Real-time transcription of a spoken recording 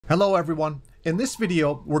Hello everyone. In this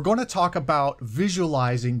video, we're going to talk about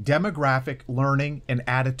visualizing demographic, learning, and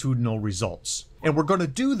attitudinal results. And we're going to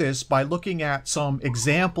do this by looking at some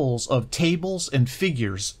examples of tables and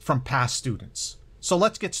figures from past students. So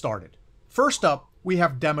let's get started. First up, we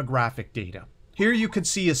have demographic data. Here you can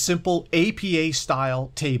see a simple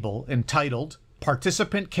APA-style table entitled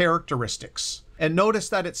Participant Characteristics. And notice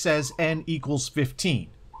that it says n equals 15.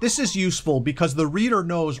 This is useful because the reader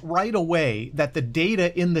knows right away that the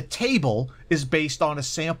data in the table is based on a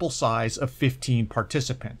sample size of 15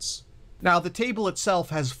 participants. Now, the table itself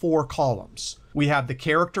has 4 columns. We have the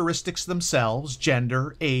characteristics themselves,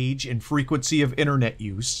 gender, age, and frequency of internet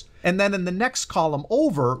use. And then in the next column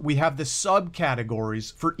over, we have the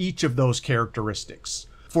subcategories for each of those characteristics.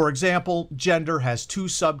 For example, gender has 2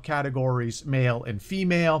 subcategories, male and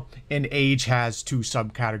female, and age has 2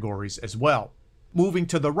 subcategories as well. Moving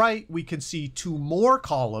to the right, we can see 2 more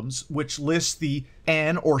columns which list the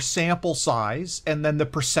n or sample size and then the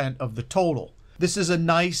percent of the total. This is a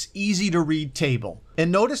nice, easy to read table.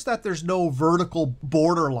 And notice that there's no vertical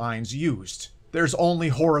border lines used. There's only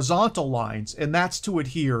horizontal lines, and that's to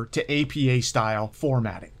adhere to APA style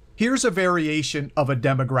formatting. Here's a variation of a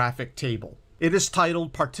demographic table. It is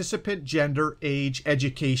titled Participant Gender, Age,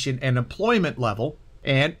 Education, and Employment Level,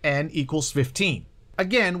 and n equals 15.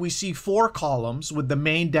 Again, we see 4 columns with the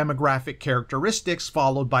main demographic characteristics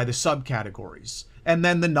followed by the subcategories, and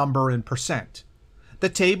then the number and percent. The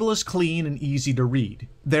table is clean and easy to read.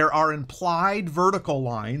 There are implied vertical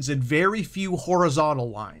lines and very few horizontal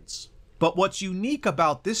lines. But what's unique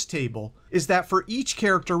about this table is that for each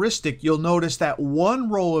characteristic, you'll notice that one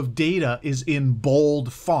row of data is in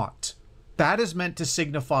bold font. That is meant to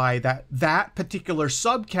signify that that particular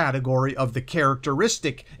subcategory of the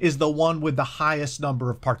characteristic is the one with the highest number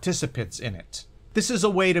of participants in it. This is a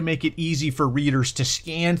way to make it easy for readers to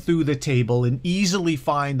scan through the table and easily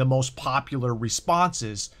find the most popular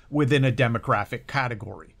responses within a demographic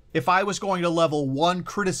category. If I was going to level one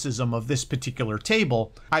criticism of this particular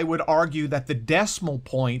table, I would argue that the decimal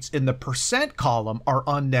points in the percent column are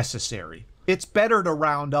unnecessary. It's better to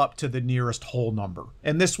round up to the nearest whole number,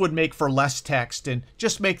 and this would make for less text and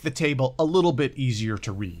just make the table a little bit easier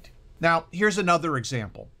to read. Now, here's another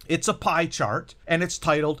example. It's a pie chart, and it's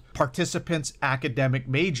titled Participants' Academic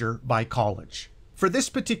Major by College. For this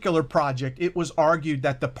particular project, it was argued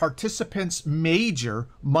that the participants' major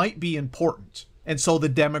might be important, and so the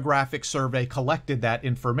demographic survey collected that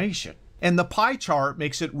information. And the pie chart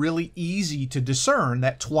makes it really easy to discern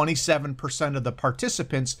that 27% of the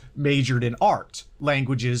participants majored in art,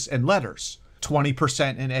 languages, and letters,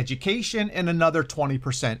 20% in education, and another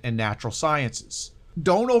 20% in natural sciences.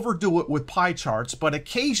 Don't overdo it with pie charts, but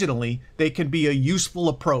occasionally they can be a useful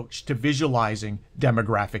approach to visualizing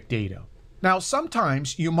demographic data. Now,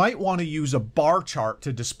 sometimes you might want to use a bar chart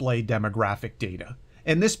to display demographic data.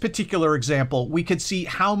 In this particular example, we could see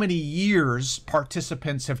how many years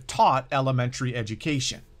participants have taught elementary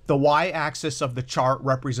education. The y-axis of the chart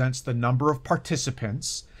represents the number of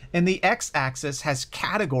participants, and the x-axis has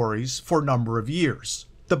categories for number of years.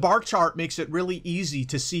 The bar chart makes it really easy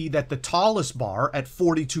to see that the tallest bar at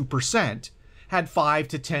 42% had 5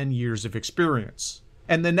 to 10 years of experience,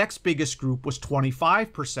 and the next biggest group was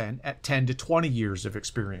 25% at 10 to 20 years of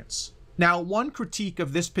experience. Now, one critique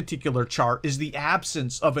of this particular chart is the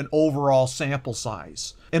absence of an overall sample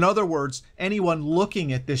size. In other words, anyone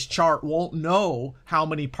looking at this chart won't know how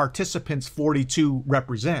many participants 42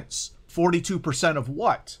 represents. 42% of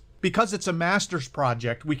what? Because it's a master's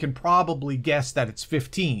project, we can probably guess that it's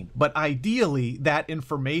 15, but ideally that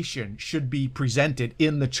information should be presented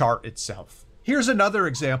in the chart itself. Here's another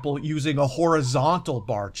example using a horizontal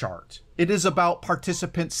bar chart. It is about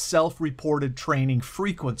participants' self-reported training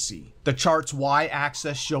frequency. The chart's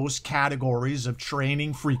y-axis shows categories of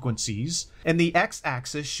training frequencies, and the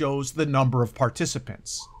x-axis shows the number of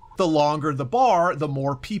participants. The longer the bar, the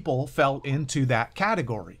more people fell into that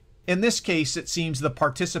category. In this case, it seems the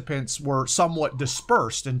participants were somewhat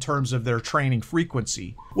dispersed in terms of their training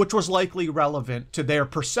frequency, which was likely relevant to their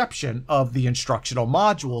perception of the instructional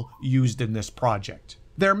module used in this project.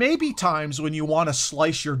 There may be times when you want to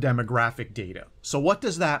slice your demographic data. So what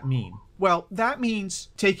does that mean? Well, that means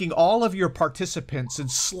taking all of your participants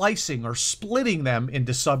and slicing or splitting them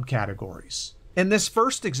into subcategories. In this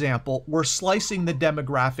first example, we're slicing the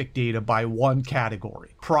demographic data by one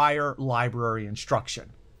category, prior library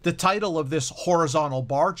instruction. The title of this horizontal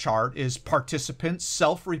bar chart is Participants'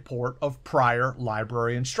 Self-Report of Prior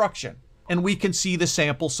Library Instruction, and we can see the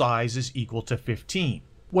sample size is equal to 15.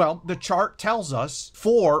 Well, the chart tells us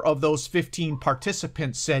 4 of those 15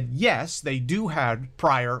 participants said yes, they do have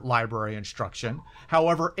prior library instruction.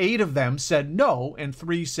 However, 8 of them said no, and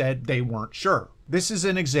 3 said they weren't sure. This is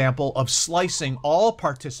an example of slicing all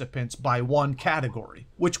participants by one category,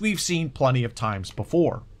 which we've seen plenty of times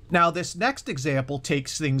before. Now, this next example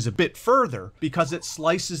takes things a bit further because it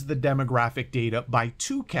slices the demographic data by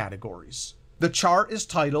 2 categories. The chart is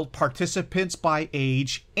titled Participants by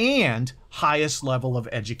Age and Highest Level of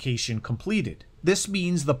Education Completed. This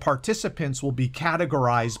means the participants will be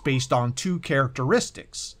categorized based on 2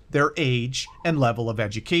 characteristics, their age and level of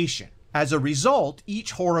education. As a result,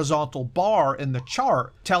 each horizontal bar in the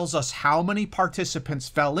chart tells us how many participants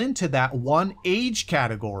fell into that one age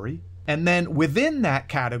category, and then within that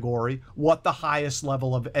category, what the highest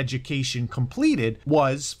level of education completed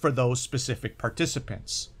was for those specific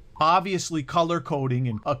participants. Obviously, color coding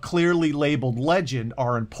and a clearly labeled legend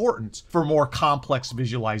are important for more complex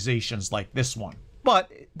visualizations like this one.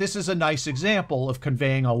 But this is a nice example of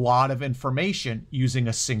conveying a lot of information using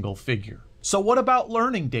a single figure. So what about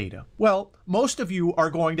learning data? Well, most of you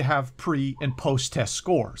are going to have pre and post-test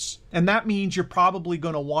scores, and that means you're probably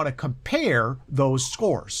going to want to compare those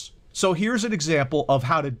scores. So here's an example of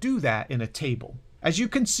how to do that in a table. As you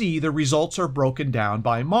can see, the results are broken down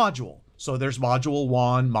by module. So there's Module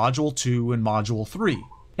 1, Module 2, and Module 3.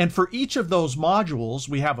 And for each of those modules,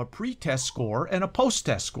 we have a pre-test score and a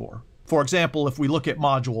post-test score. For example, if we look at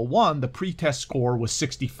Module 1, the pre-test score was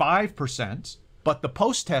 65%, but the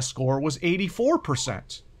post-test score was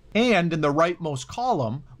 84%. And in the rightmost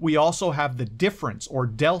column, we also have the difference or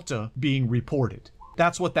delta being reported.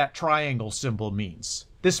 That's what that triangle symbol means.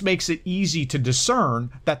 This makes it easy to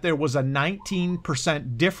discern that there was a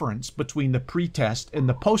 19% difference between the pre-test and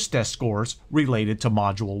the post-test scores related to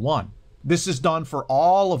Module 1. This is done for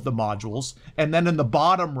all of the modules, and then in the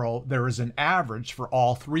bottom row, there is an average for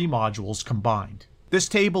all 3 modules combined. This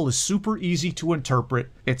table is super easy to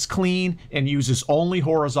interpret, it's clean, and uses only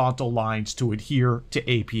horizontal lines to adhere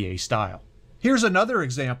to APA style. Here's another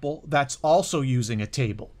example that's also using a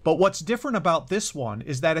table, but what's different about this one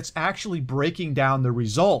is that it's actually breaking down the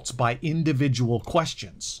results by individual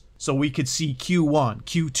questions. So we could see Q1,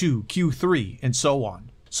 Q2, Q3, and so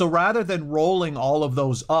on. So rather than rolling all of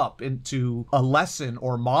those up into a lesson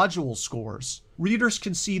or module scores, readers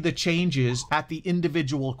can see the changes at the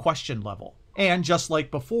individual question level. And just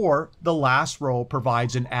like before, the last row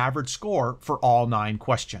provides an average score for all 9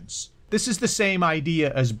 questions. This is the same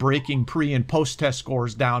idea as breaking pre- and post-test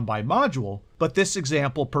scores down by module, but this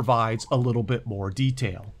example provides a little bit more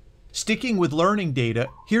detail. Sticking with learning data,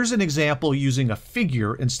 here's an example using a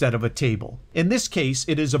figure instead of a table. In this case,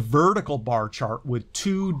 it is a vertical bar chart with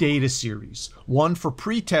 2 data series, one for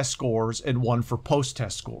pre-test scores and one for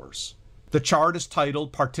post-test scores. The chart is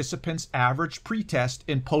titled Participants' Average Pre-Test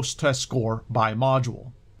and Post-Test Score by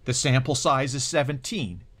Module. The sample size is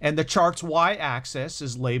 17. And the chart's y-axis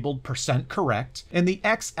is labeled % correct, and the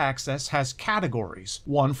x-axis has categories,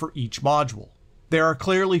 one for each module. There are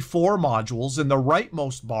clearly 4 modules, and the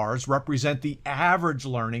rightmost bars represent the average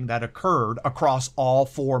learning that occurred across all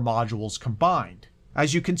 4 modules combined.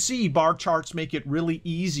 As you can see, bar charts make it really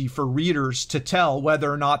easy for readers to tell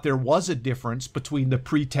whether or not there was a difference between the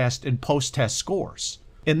pre-test and post-test scores.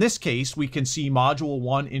 In this case, we can see Module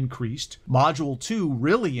 1 increased, Module 2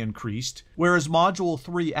 really increased, whereas Module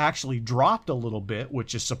 3 actually dropped a little bit,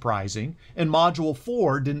 which is surprising, and Module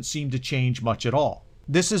 4 didn't seem to change much at all.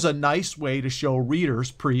 This is a nice way to show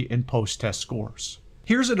readers pre- and post-test scores.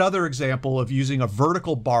 Here's another example of using a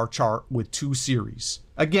vertical bar chart with 2 series.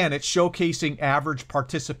 Again, it's showcasing average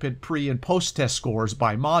participant pre- and post-test scores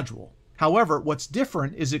by module. However, what's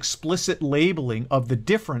different is explicit labeling of the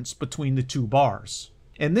difference between the 2 bars.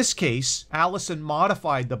 In this case, Allison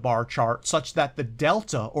modified the bar chart such that the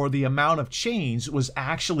delta, or the amount of change, was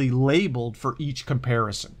actually labeled for each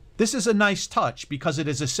comparison. This is a nice touch because it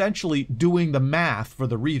is essentially doing the math for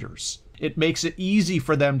the readers. It makes it easy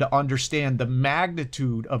for them to understand the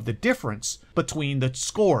magnitude of the difference between the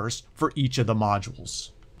scores for each of the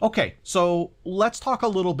modules. Okay, so let's talk a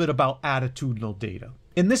little bit about attitudinal data.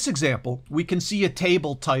 In this example, we can see a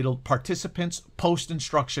table titled Participants'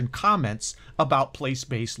 Post-Instruction Comments about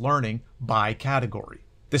Place-Based Learning by category.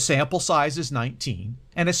 The sample size is 19,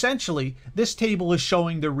 and essentially, this table is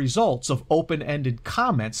showing the results of open-ended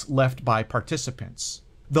comments left by participants.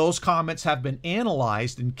 Those comments have been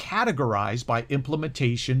analyzed and categorized by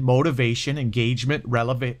implementation, motivation, engagement,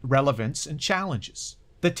 relevance, and challenges.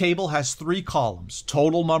 The table has 3 columns: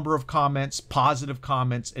 total number of comments, positive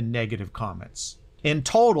comments, and negative comments. In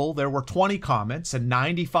total, there were 20 comments, and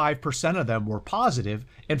 95% of them were positive,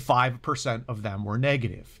 and 5% of them were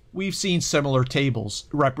negative. We've seen similar tables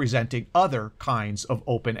representing other kinds of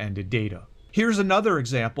open-ended data. Here's another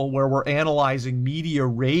example where we're analyzing media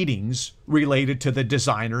ratings related to the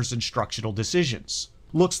designer's instructional decisions.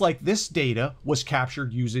 Looks like this data was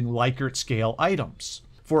captured using Likert scale items.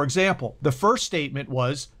 For example, the first statement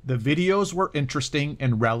was, the videos were interesting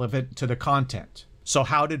and relevant to the content. So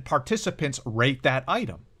how did participants rate that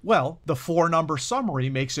item? Well, the 4-number summary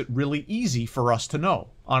makes it really easy for us to know.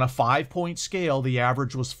 On a 5-point scale, the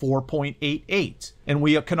average was 4.88, and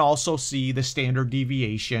we can also see the standard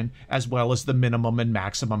deviation as well as the minimum and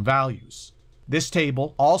maximum values. This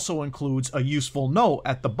table also includes a useful note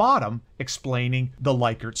at the bottom explaining the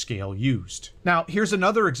Likert scale used. Now, here's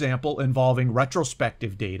another example involving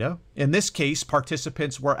retrospective data. In this case,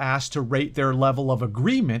 participants were asked to rate their level of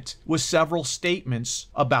agreement with several statements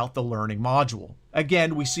about the learning module.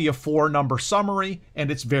 Again, we see a 4-number summary, and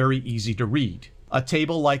it's very easy to read. A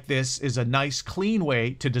table like this is a nice, clean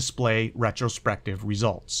way to display retrospective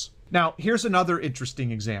results. Now, here's another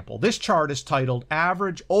interesting example. This chart is titled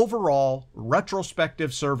Average Overall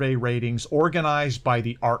Retrospective Survey Ratings Organized by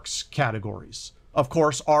the ARCS categories. Of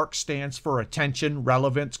course, ARC stands for Attention,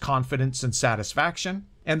 Relevance, Confidence, and Satisfaction,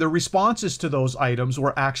 and the responses to those items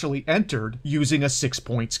were actually entered using a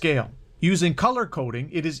 6-point scale. Using color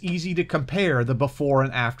coding, it is easy to compare the before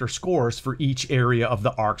and after scores for each area of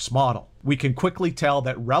the ARCS model. We can quickly tell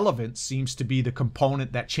that relevance seems to be the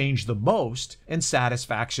component that changed the most and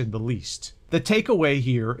satisfaction the least. The takeaway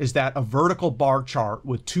here is that a vertical bar chart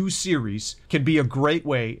with 2 series can be a great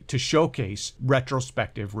way to showcase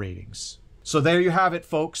retrospective ratings. So there you have it,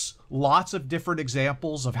 folks. Lots of different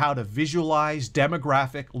examples of how to visualize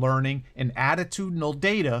demographic, learning, and attitudinal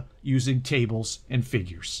data using tables and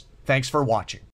figures. Thanks for watching.